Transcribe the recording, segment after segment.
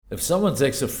If someone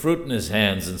takes a fruit in his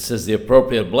hands and says the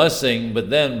appropriate blessing, but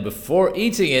then before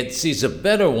eating it sees a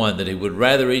better one that he would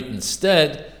rather eat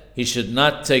instead, he should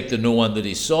not take the new one that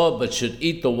he saw, but should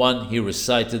eat the one he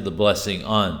recited the blessing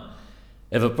on.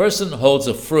 If a person holds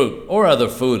a fruit or other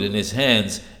food in his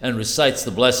hands and recites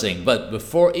the blessing, but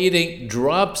before eating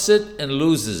drops it and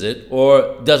loses it,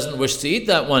 or doesn't wish to eat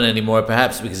that one anymore,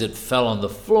 perhaps because it fell on the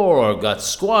floor or got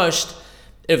squashed,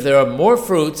 if there are more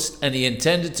fruits and he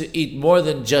intended to eat more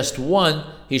than just one,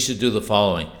 he should do the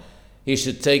following. He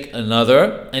should take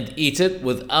another and eat it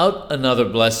without another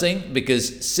blessing,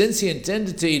 because since he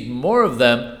intended to eat more of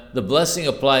them, the blessing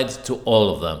applied to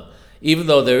all of them. Even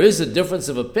though there is a difference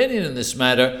of opinion in this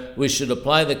matter, we should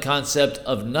apply the concept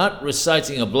of not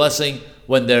reciting a blessing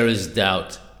when there is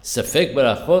doubt. Safek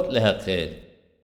barachot lehakel.